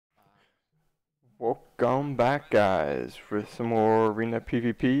Welcome back, guys, for some more Arena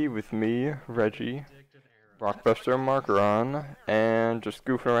PvP with me, Reggie, Rockbuster, Markeron, and just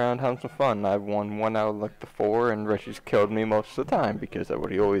goofing around having some fun. I've won 1 out of like the 4, and Reggie's killed me most of the time because that's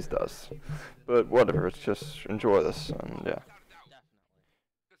what he always does. But whatever, let's just enjoy this, and yeah.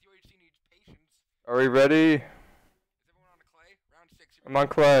 Are we ready? I'm on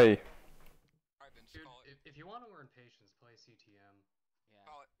clay. Dude, if you want to learn patience, play CTM.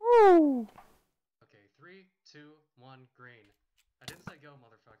 Yeah. Woo! Okay, 3, 2, 1, green. I didn't say go,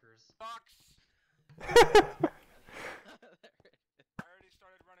 motherfuckers. Box! I already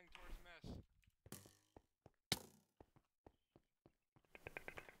started running towards mess.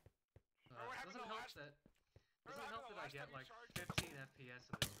 Doesn't help that I get like 15 FPS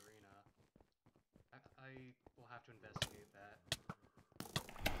in this arena. I will have to investigate that.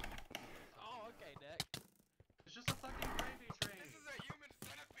 Oh, okay, Nick. It's just a fucking gravy train. This is a human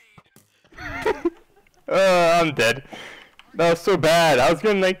centipede. I'm dead. That was so bad. I was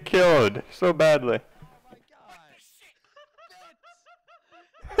getting like killed so badly. Oh my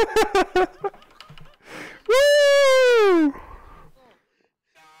god. Woo!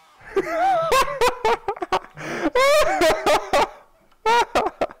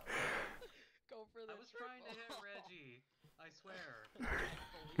 Go for the I was trying to hit Reggie. I swear.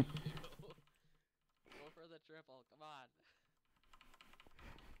 Go for the triple. Come on.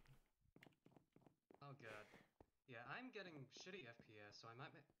 Oh god. Yeah, I'm getting shitty FPS, so I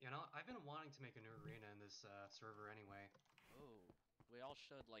might, I've been wanting to make a new arena in this server anyway. Ooh, we all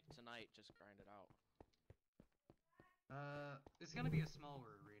should, like, tonight, just grind it out. It's gonna be a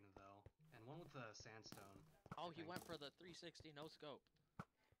smaller arena though, and one with sandstone. Oh, he went for the 360 no scope.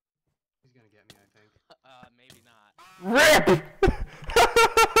 He's gonna get me, I think. Maybe not. RIP!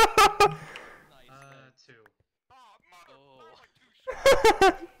 Nice. 2. Oh, mother! Oh. Like 2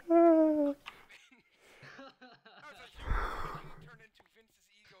 shots. As a human, you turn into Vince's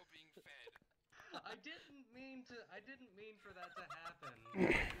ego being fed. I didn't mean for that to happen.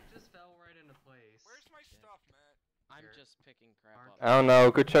 It just fell right into place. Where's my stuff, Matt? I'm Here. just picking crap up. I don't know.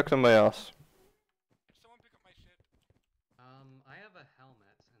 Go check somebody else. Did someone pick up my shit? I have a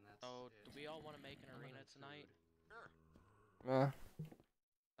helmet, and that's So, it. do we all want to make an arena tonight? Sure.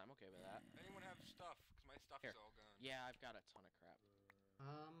 I'm okay with that. Anyone have stuff? Because my stuff Here. is all gone. Yeah, I've got a ton of crap.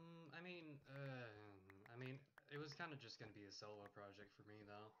 I mean, it was kind of just gonna be a solo project for me,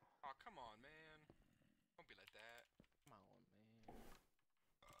 though. Oh, come on, man. Don't be like that. Come on, man.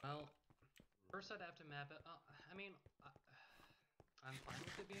 Well, first I'd have to map it. I'm fine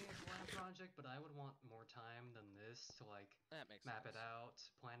with it being a collab project, but I would want more time than this to, like, That makes map sense. it out,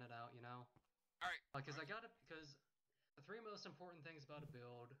 plan it out, you know? Alright. Because the 3 most important things about a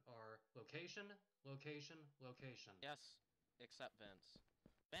build are location, location, location. Yes, except Vince.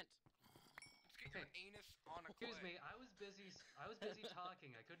 Vent! Let's get your anus on a Excuse clay. me, I was busy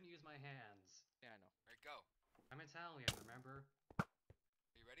talking. I couldn't use my hands. Yeah, I know. Alright, go. I'm Italian, remember? Are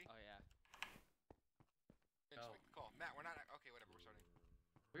you ready? Oh, yeah. Vince, Oh. make the call. Matt, we're not. Okay, whatever, we're starting.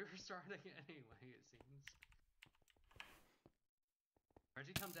 We were starting anyway, it seems.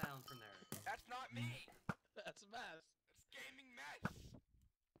 Reggie, come down from there. That's not me! That's a mess. That's gaming mess!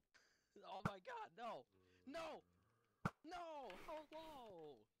 Oh my god, no! No! No! How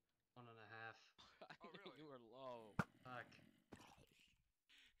low? 1.5. I Oh, knew really? you were low. Fuck.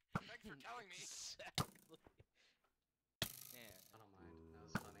 Thanks for telling me. Exactly. Yeah, I don't mind. That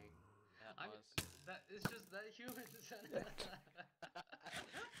was funny. that was. It's just that human That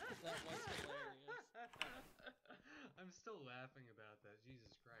was hilarious. I'm still laughing about that.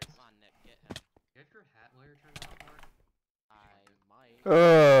 Jesus Christ. Come on, Nick, get him. You have your hat layer turned off, Mark? I might.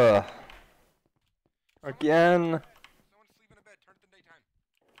 Again. Someone's sleeping in bed. Turn it to daytime.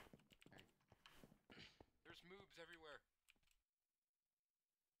 Okay. There's moobs everywhere.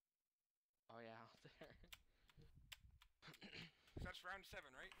 Oh yeah, out there. So that's round 7,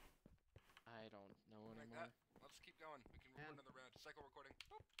 right? I don't know Like anymore. that. Let's keep going. We can record another round. Cycle recording.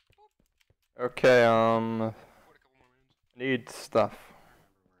 Boop, boop. Okay, Record a couple more rounds. need stuff. I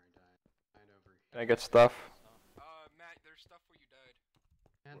remember where I died. Died over here. Can I get stuff? Matt, there's stuff where you died.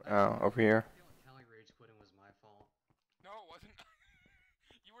 Man, Oh, over here. I feel like Cali Rage quitting was my fault. No, it wasn't.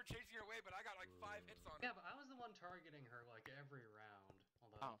 You were chasing her away, but I got like 5 hits on her. Yeah, but I was the one targeting her like every round.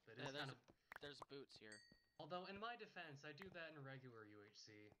 Although Oh, it yeah, is kind of. there's boots here. Although in my defense, I do that in regular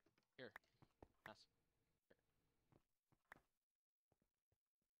UHC. Here. Yes.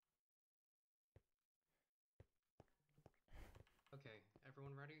 Okay,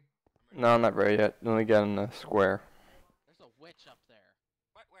 everyone ready? No, I'm not ready yet. Let me get in the square. There's a witch up there.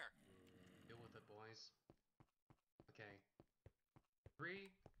 What? Where? Deal with it, boys. Okay.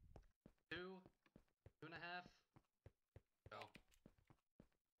 3, 2,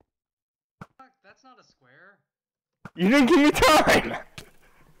 That's not a square. You didn't give me time!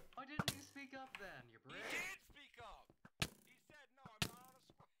 Why didn't you speak up then, you He brick? did speak up! He said, no, I'm not on a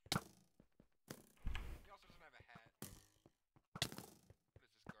square. He also doesn't have a hat. What is this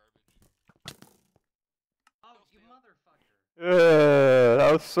garbage? Oh, you Still. motherfucker.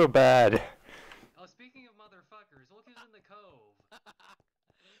 That was so bad. Oh, speaking of motherfuckers, look who's in the cove.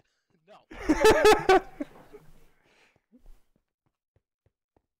 No.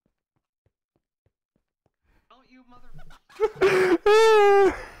 Don't you motherfucker. Get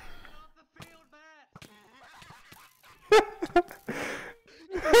off the field, Matt!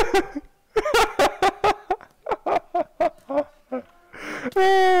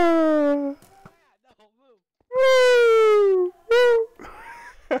 No, move.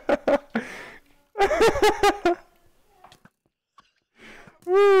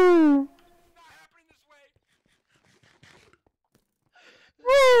 Woo! It's not happening this way!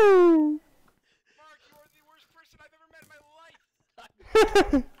 Woo! Mark, you are the worst person I've ever met in my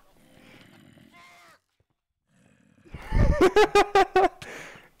life!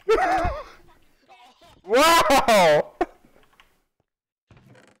 Wow!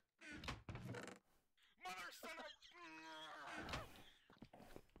 Mother son of a...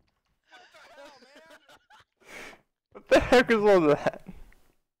 What the hell, man? What the heck is all that?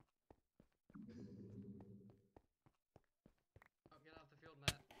 Oh, get off the field,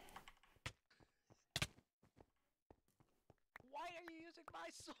 Matt. Why are you using my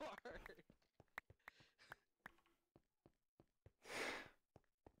sword?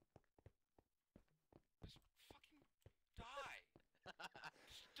 Just fucking die!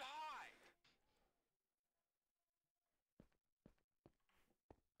 Just die!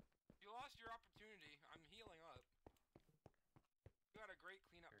 You lost your opportunity. I'm healing up. You had a great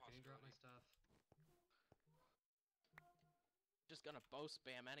cleanup Here, can you drop my possibility. stuff? Just gonna bow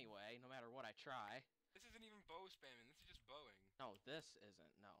spam anyway, no matter what I try. This isn't even bow spamming. This is just bowing. No, this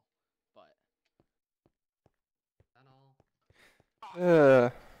isn't, no. But That all?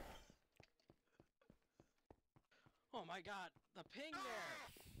 oh my god, the ping there!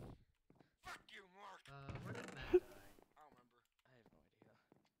 Fuck you, Mark! Where did Matt die? I don't remember. I have no idea.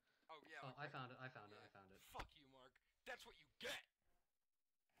 Oh, yeah. Oh, like I found it, right- I found it, yeah. I found it. Fuck you, Mark. That's what you get!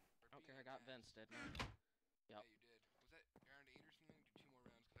 For Okay, being I got an ass. Vince, didn't I? Yeah, Yep. you did. Was that round 8 or something? Do 2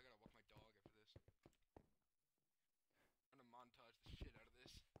 more rounds, because I gotta walk my dog after this. I'm gonna montage the shit out of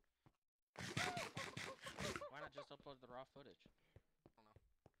this. Why not just upload the raw footage? I don't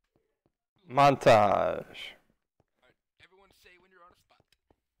know. Montage. Alright, everyone say when you're on a spot.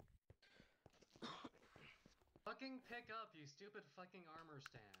 Fucking pick up, you stupid fucking armor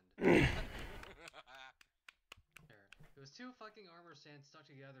stand. There. It was 2 fucking armor stands stuck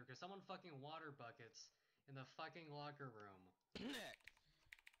together because someone fucking water buckets in the fucking locker room. Nick!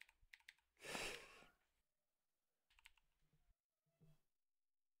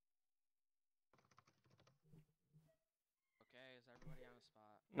 Okay, is everybody on a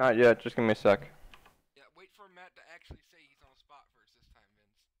spot? Not yet, just give me a sec. Yeah, wait for Matt to actually say he's on a spot first this time,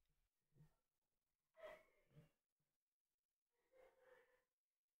 Vince.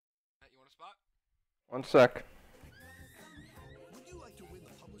 Matt, you want a spot? One sec. Would you like to win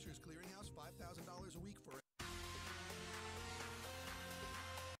the Publishers Clearinghouse $5,000 a week for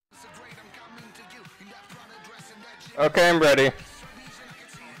Okay, I'm ready.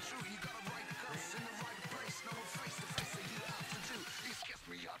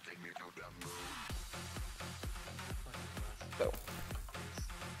 So.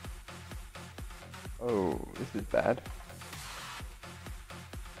 Oh, this is bad.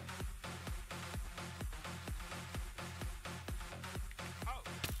 Oh!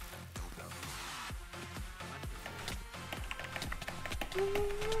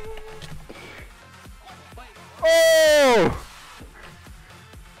 Oh!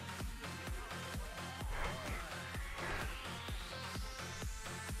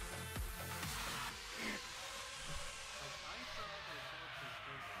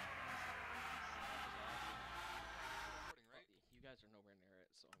 Recording, right? You guys are nowhere near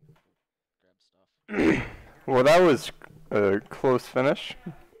it, so I'm gonna go grab stuff. Well, that was a close finish.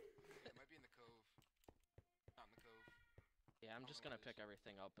 It might be in the cove. Not in the cove. Yeah, I'm just gonna pick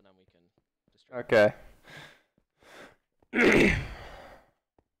everything up and then we can destroy it. Okay.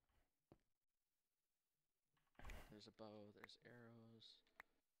 There's a bow, there's arrows.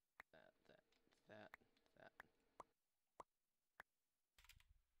 That.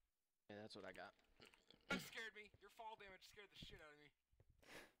 Yeah, that's what I got. That scared me. Your fall damage scared the shit out of me.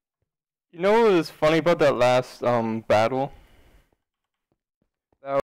 You know what was funny about that last battle?